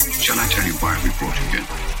Shall I tell you why we brought you here?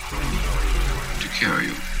 To cure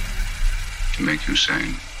you. To make you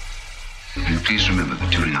sane. And please remember that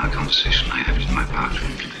during our conversation, I have it in my power to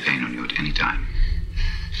inflict pain on you at any time.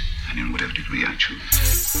 And in whatever degree I choose.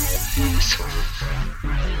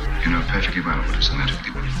 You know perfectly well what is the matter with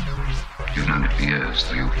you. You've known it for years,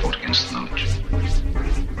 though you fought against the knowledge.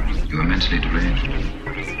 You are mentally deranged.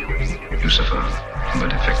 You suffer from a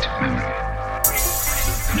defective memory.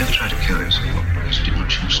 You never tried to cure yourself because you did not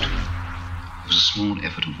choose to. It was a small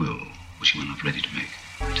effort of will which you were not ready to make.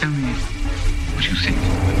 Tell me what you think.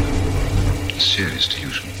 A serious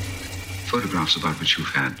delusion. Photographs about which you've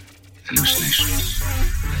had hallucinations.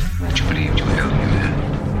 That you believed you held in your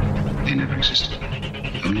hand. They never existed.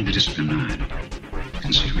 Only the disciplined mind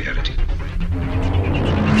can see reality.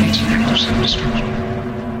 It needs an act of self-destruction.